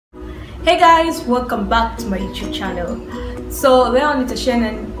Hey guys, welcome back to my YouTube channel. So leo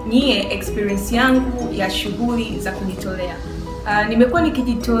nitashare nyie experience yangu ya shughuli za kujitolea. Nimekuwa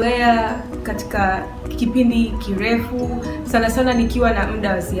nikijitolea katika kipindi kirefu, sana nikiwa na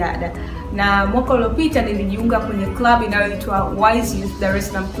muda wa ziada. Na mwaka uliopita nilijiunga kwenye club inayoitwa Wise Youth Dar es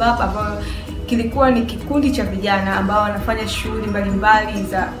Salaam Club, ambayo kilikuwa ni kikundi cha vijana ambao wanafanya shughuli mbalimbali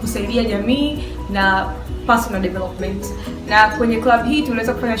za kusaidia jamii na personal development. Na kwenye club hii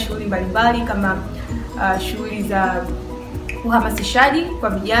tunaweza kufanya shughuli mbalimbali kama shughuli za uhamasishaji kwa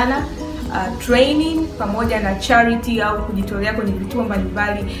vijana, training pamoja na charity au kujitolea kwenye vituo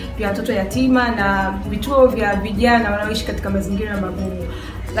mbalimbali vya watoto yatima na vituo vya vijana wanaoishi katika mazingira magumu.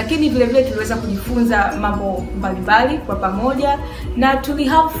 Lakini vile vile tuliweza kujifunza mambo mbalimbali kwa pamoja na tuli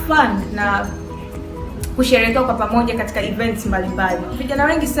have fun na kusherehekea kwa pamoja katika events mbalimbali. Vijana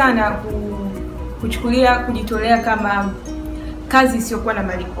wengi sana kuchukulia kujitolea kama kazi isiyokuwa na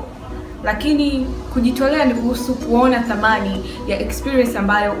malipo. Lakini kujitolea ni kuhusu kuona thamani ya experience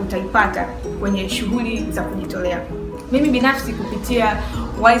ambayo utaipata kwenye shughuli za kujitolea. Mimi binafsi kupitia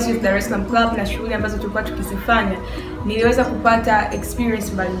Wise Youth Dar es Salaam Club na shughuli ambazo tulikuwa tukizifanya, niliweza kupata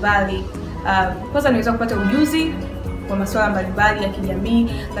experience mbalimbali. Kwanza niliweza kupata ujuzi kwa masuala mbalimbali ya kijamii,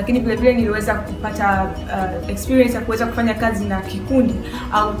 lakini vile vile niliweza kupata experience ya kuweza kufanya kazi na kikundi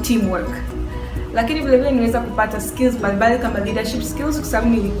au teamwork. Lakini vile vile niliweza kupata skills mbalimbali kama leadership skills kwa sababu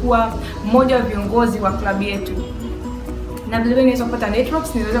nilikuwa mmoja wa viongozi wa klabu yetu. Na vile vile niliweza kupata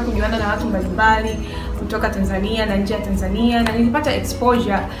networks, niliweza kujuana na watu mbalimbali kutoka Tanzania na nje ya Tanzania, na nilipata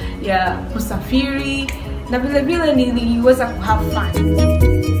exposure ya kusafiri, na vile vile niliweza ku have fun.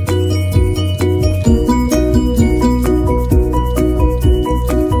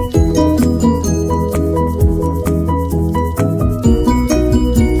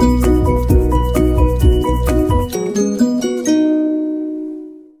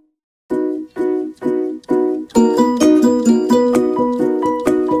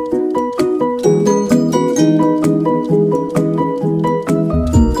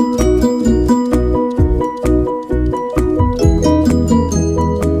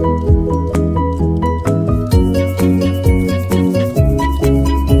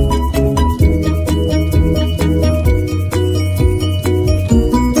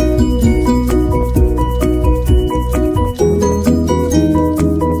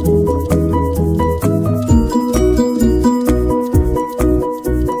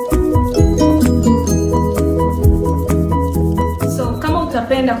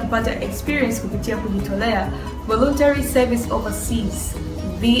 Utapenda kupata experience kupitia kujitolea, Voluntary Service Overseas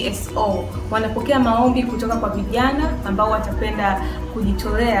VSO wanapokea maombi kutoka kwa vijana ambao watapenda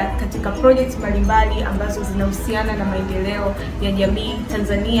kujitolea katika projects mbalimbali ambazo zinahusiana na maendeleo ya jamii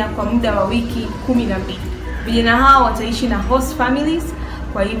Tanzania kwa muda wa wiki 12. Vijana hao wataishi na host families,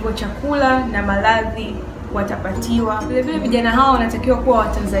 kwa hivyo chakula na malazi watapatiwa. Vile vile vijana hao wanatakiwa kuwa wa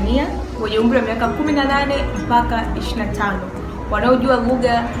Tanzania wenye umri wa miaka 18 mpaka 25. Wanaojua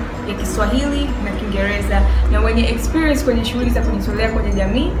lugha ya Kiswahili na Kiingereza na wenye experience kwenye shughuli za kujitolea kwenye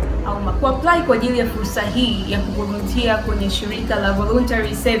jamii au kuapply kwa ajili ya fursa hii ya kuvolunteer kwenye shirika la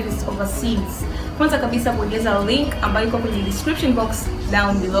Voluntary Service Overseas. Kwanza kabisa bonyeza link ambayo iko kwenye description box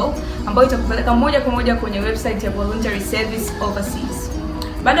down below, ambayo itakupeleka moja kwa moja kwenye website ya Voluntary Service Overseas.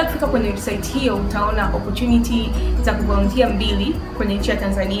 Baada ya kufika kwenye website hiyo utaona opportunity za kuvolunteer mbili kwenye nchi ya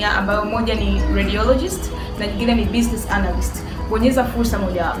Tanzania, ambayo moja ni radiologist na nyingine ni business analyst. Bonyeza fursa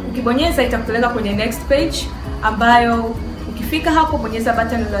moja hapo. Ukibonyeza itakupeleka kwenye next page, ambayo ukifika hapo bonyeza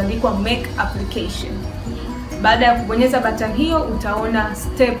button iliyoandikwa make application. Baada ya kubonyeza button hiyo utaona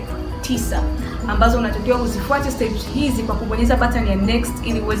step 9 ambazo unatakiwa uzifuate steps hizi kwa kubonyeza button ya next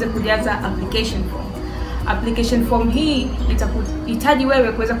ili uweze kujaza application form. Application form hii itakuhitaji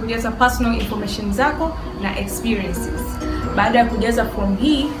wewe kuweza kujaza personal information zako na experiences. Baada ya kujaza form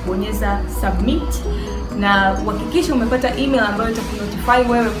hii bonyeza submit na uhakikishe umepata email ambayo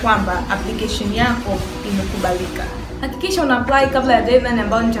itakunotify wewe kwamba application yako imekubalika. Hakikisha una apply kabla ya deadline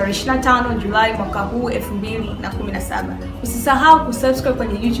ambayo ni tarehe 25 Julai mwaka huu 2017. Usisahau kusubscribe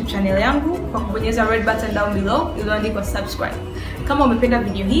kwenye YouTube channel yangu kwa kubonyeza red button down below iliyoandikwa subscribe. Kama umependa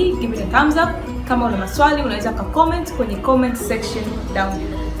video hii, give it a thumbs up. Kama una maswali unaweza comment kwenye comment section down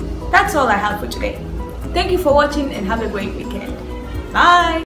below. That's all I have for today. Thank you for watching and have a great weekend. Bye!